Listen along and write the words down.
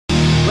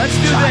Let's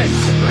do this.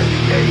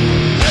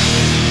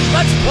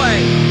 Let's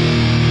play.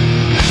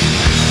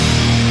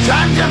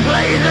 Time to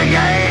play the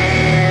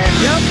game.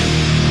 Yep.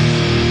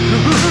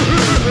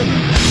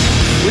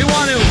 We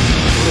want to.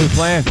 What are we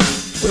playing?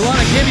 We want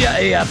to give you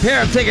a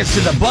pair of tickets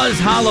to the Buzz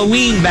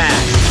Halloween Bash.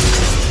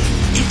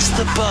 It's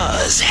the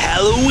Buzz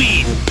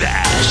Halloween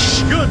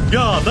Bash. Good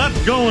God,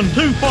 that's going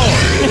too far.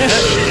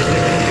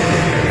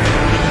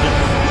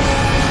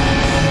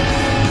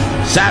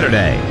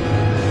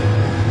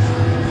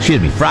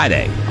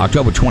 Friday,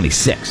 October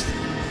 26th.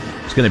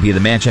 It's going to be at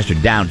the Manchester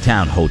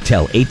Downtown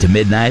Hotel, 8 to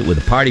midnight, with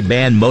a party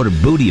band, Motor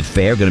Booty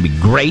Affair. Going to be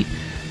great.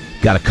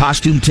 Got a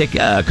costume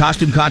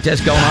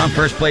contest going on.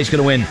 First place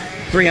going to win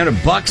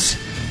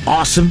 $300.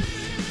 Awesome.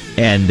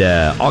 And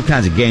all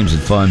kinds of games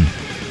and fun.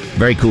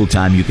 Very cool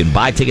time. You can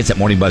buy tickets at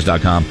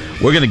morningbuzz.com.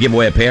 We're going to give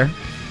away a pair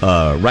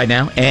right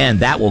now, and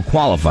that will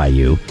qualify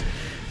you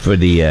for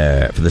the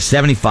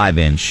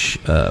 75-inch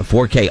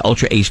 4K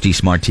Ultra HD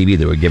Smart TV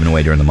that we're giving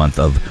away during the month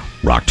of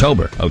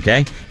October.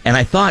 Okay, and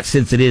I thought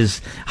since it is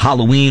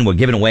Halloween, we're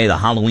giving away the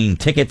Halloween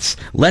tickets.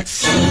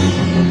 Let's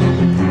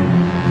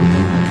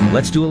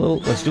do a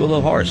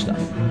little horror stuff.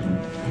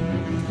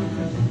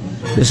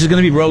 This is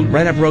going to be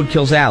right up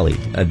Roadkill's alley.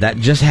 That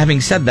just having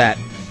said that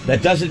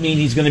doesn't mean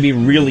he's going to be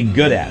really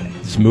good at it.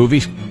 It's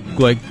movie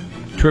like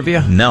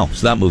trivia? No,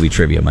 it's not movie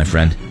trivia, my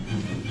friend.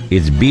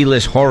 It's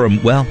B-list horror.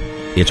 Well,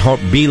 it's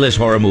B-list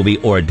horror movie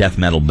or a death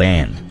metal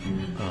band.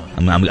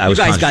 I was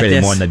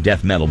concentrating more on the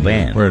death metal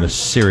band. We're at a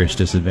serious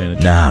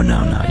disadvantage.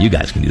 No. You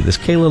guys can do this.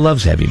 Kayla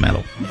loves heavy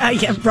metal.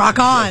 Yeah, rock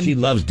on. She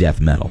loves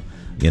death metal,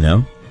 you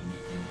know?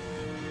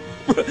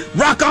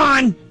 Rock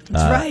on!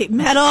 That's right.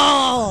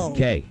 Metal!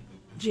 Okay.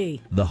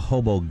 G. The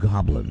Hobo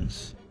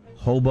Goblins.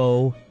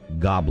 Hobo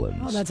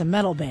Goblins. Oh, that's a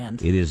metal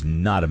band. It is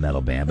not a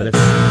metal band, but it's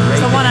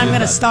the one I'm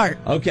going to start.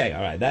 Okay,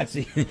 all right. That's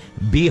the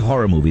B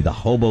horror movie, The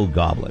Hobo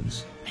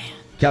Goblins. Man.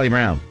 Kelly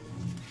Brown.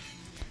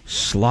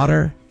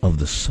 Slaughter of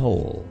the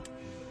Soul.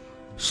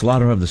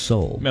 Slaughter of the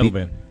Soul. Metal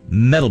band.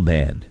 Metal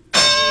band.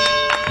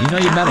 You know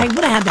your metal. I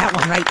would have had that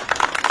one right.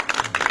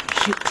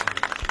 Shoot.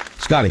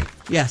 Scotty.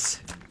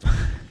 Yes.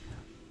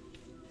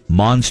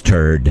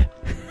 Monster'd.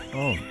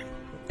 Oh.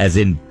 As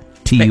in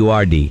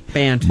T-U-R-D.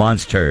 Band.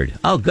 Monster'd.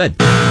 Oh, good.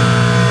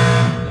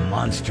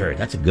 Monster'd.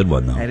 That's a good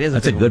one, though. That is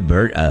That's a good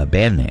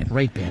band name.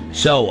 Great band name.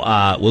 So,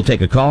 we'll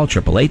take a call,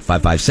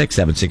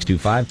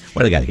 888-556-7625.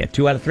 What do they got to get?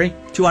 2 out of 3?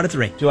 2 out of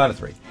 3. 2 out of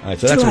 3. All right,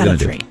 so that's what we're going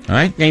to do. All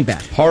right? Ain't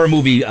bad. Horror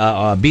movie,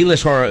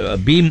 B-list horror,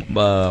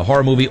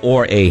 horror movie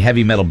or a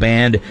heavy metal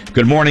band.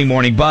 Good morning,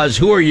 Morning Buzz.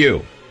 Who are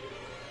you?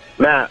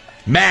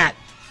 Matt,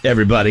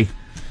 everybody.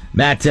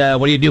 Matt,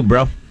 what do you do,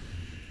 bro?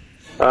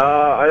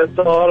 I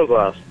install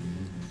Autoglass.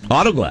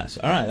 Autoglass.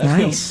 All right, that's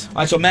nice. All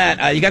right, so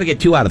Matt, you got to get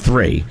 2 out of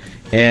 3.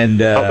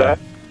 And Okay.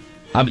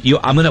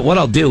 what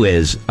I'll do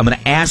is I'm gonna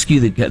ask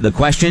you the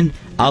question.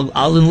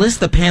 I'll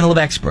enlist the panel of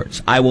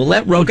experts. I will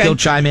let Roadkill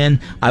chime in.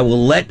 I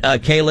will let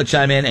Kayla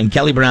chime in, and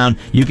Kelly Brown.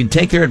 You can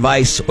take their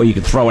advice or you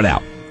can throw it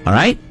out. All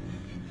right.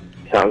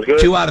 Sounds good.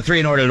 2 out of 3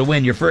 in order to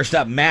win. Your first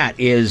up, Matt,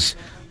 is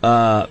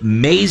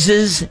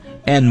Mazes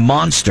and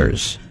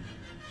Monsters.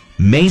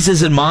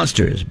 Mazes and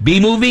Monsters. B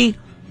movie.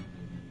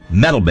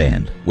 Metal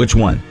band. Which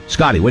one?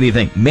 Scotty, what do you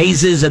think?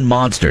 Mazes and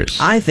Monsters.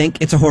 I think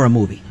it's a horror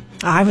movie.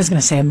 I was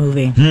going to say a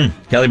movie.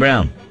 Kelly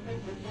Brown.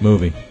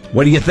 Movie.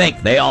 What do you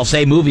think? They all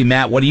say movie,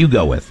 Matt. What do you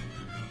go with?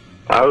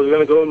 I was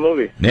going to go with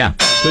movie. Yeah.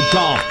 Good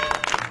call.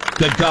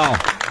 Good call.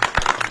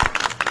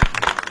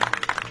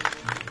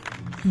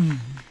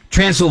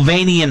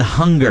 Transylvanian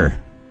Hunger.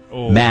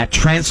 Oh. Matt,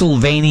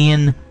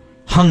 Transylvanian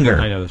Hunger.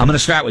 I know this I'm going to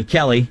start with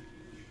Kelly.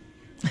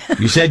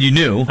 You said you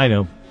knew. I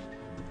know.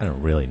 I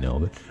don't really know,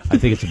 but I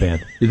think it's a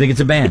band. You think it's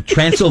a band.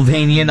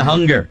 Transylvanian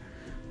Hunger.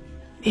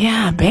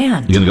 Yeah,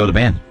 band. You're going to go to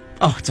band.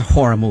 Oh, it's a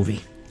horror movie.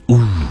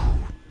 Ooh.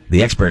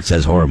 The expert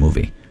says horror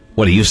movie.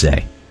 What do you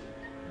say?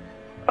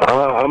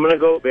 I'm going to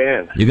go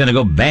band. You're going to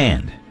go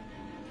band.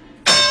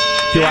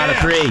 2 out of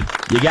 3.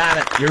 You got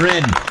it. You're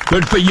in.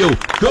 Good for you.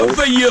 Good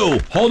for you.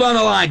 Hold on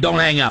the line. Don't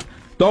hang up.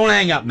 Don't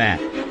hang up,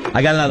 Matt.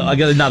 I got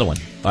another one.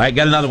 All right,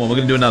 got another one. We're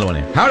going to do another one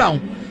here. Hold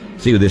on.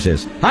 See who this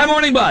is. Hi,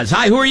 Morning Buzz.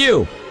 Hi, who are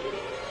you?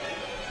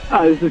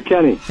 Hi, this is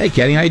Kenny. Hey,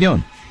 Kenny. How you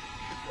doing?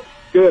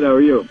 Good, how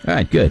are you? All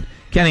right, good.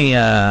 Kenny, 2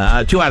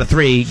 out of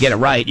 3, get it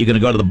right. You're going to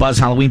go to the Buzz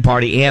Halloween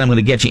party, and I'm going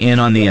to get you in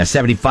on the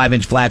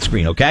 75-inch flat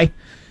screen, okay?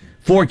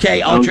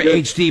 4K Ultra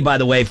HD, by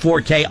the way.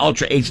 4K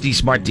Ultra HD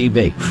Smart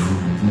TV.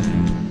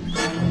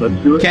 Let's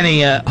do it.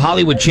 Kenny,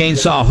 Hollywood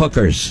Chainsaw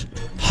Hookers.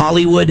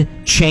 Hollywood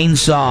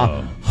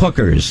Chainsaw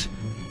Hookers.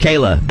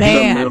 Kayla.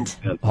 Band.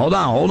 Hold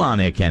on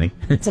there, Kenny.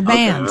 It's a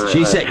band.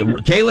 She said,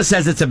 Kayla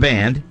says it's a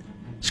band.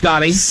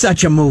 Scotty.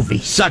 Such a movie.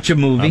 Such a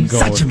movie. I'm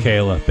going with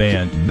Kayla.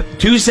 Band.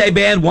 2 say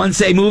band, 1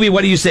 say movie.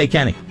 What do you say,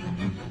 Kenny?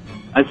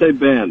 I say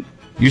band.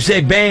 You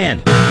say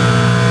band.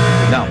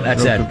 No,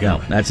 that's it. No,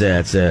 that's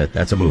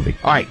a movie.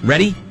 All right,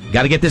 ready?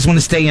 Got to get this one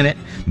to stay in it.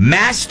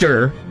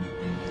 Master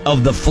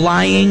of the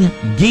Flying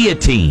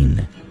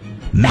Guillotine.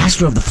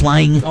 Master of the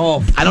Flying.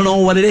 Oh, I don't know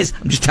what it is.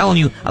 I'm just telling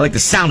you. I like the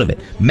sound of it.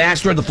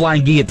 Master of the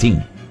Flying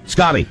Guillotine.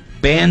 Scotty,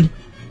 band.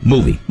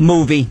 Movie.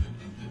 Movie.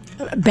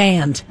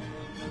 Band.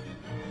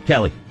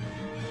 Kelly.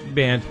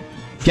 Band.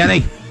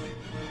 Kenny.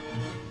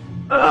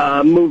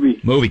 Movie.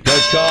 Movie.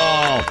 Good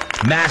call.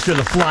 Master of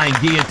the Flying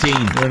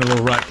Guillotine. We're in a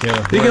little rut,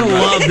 Kayla. You're going to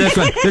love this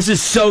one. This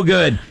is so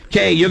good.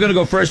 Kay, you're going to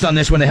go first on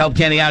this one to help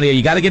Kenny out here.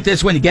 You got to get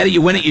this one. You get it,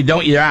 you win it. You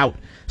don't, you're out.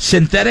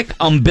 Synthetic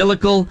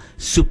umbilical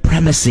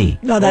supremacy.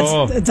 No,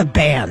 it's a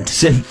band.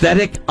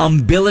 Synthetic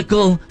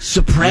umbilical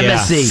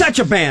supremacy. Yeah. Such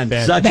a band.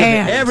 Band. Such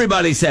Band.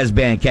 everybody says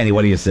band. Kenny,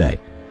 what do you say?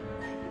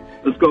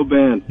 Let's go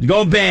band.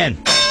 Go band.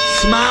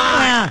 Smart.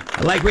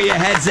 I like where your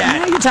head's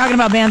Now at. you're talking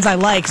about bands I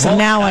like, so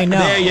now I know.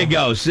 There you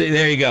go. See,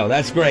 there you go.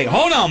 That's great.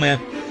 Hold on, man.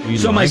 Do you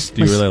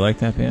really like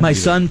that band? My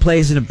son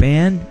plays in a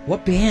band.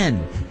 What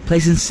band?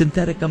 Plays in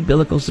Synthetic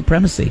Umbilical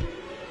Supremacy.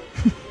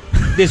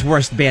 There's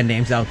worse band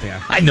names out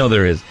there. I know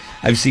there is.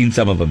 I've seen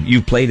some of them.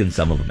 You've played in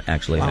some of them,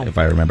 actually, if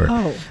I remember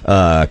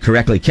Oh.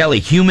 correctly. Kelly,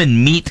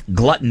 Human Meat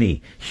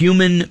Gluttony.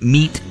 Human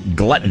Meat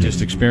Gluttony.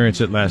 Just experienced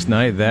it last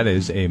night. That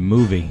is a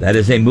movie. That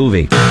is a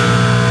movie.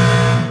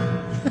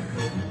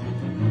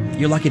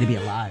 You're lucky to be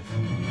alive.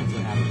 That's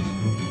what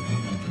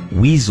happens.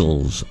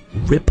 Weasels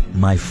Rip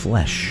My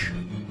Flesh.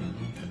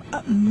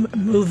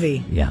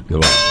 Movie. Yeah,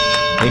 good one.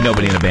 Ain't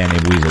nobody in a band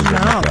named Weasels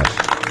Rip My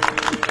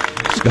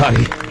Flesh.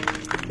 Scotty.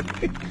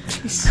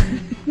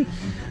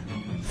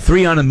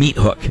 3 on a meat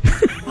hook.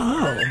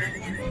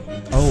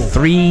 Oh.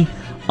 3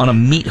 on a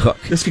meat hook.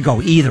 This could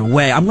go either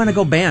way. I'm going to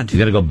go band. You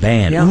got to go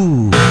band. Yeah.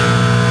 Ooh,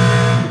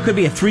 It could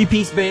be a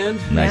 3-piece band.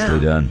 nicely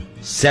done.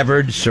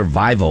 Severed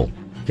Survival.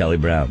 Kelly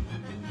Brown.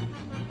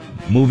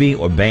 Movie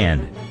or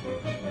band?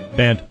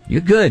 Band.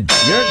 You're good.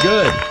 You're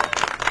good.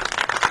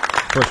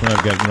 First one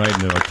I've gotten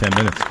right in like 10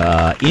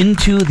 minutes.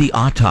 Into the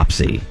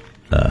Autopsy.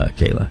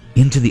 Kayla.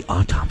 Into the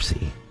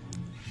Autopsy.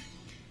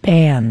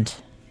 Band.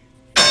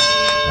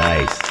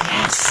 Nice.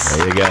 Yes.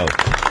 There you go.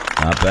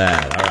 Not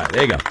bad. All right,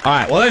 there you go. All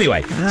right. Well,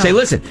 anyway, say,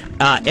 listen.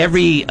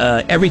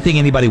 Everything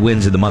anybody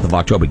wins in the month of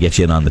October gets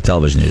you in on the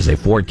television. It is a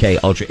 4K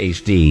Ultra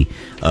HD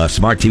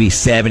Smart TV,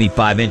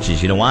 75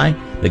 inches. You know why?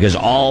 Because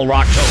all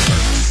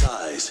Rocktober.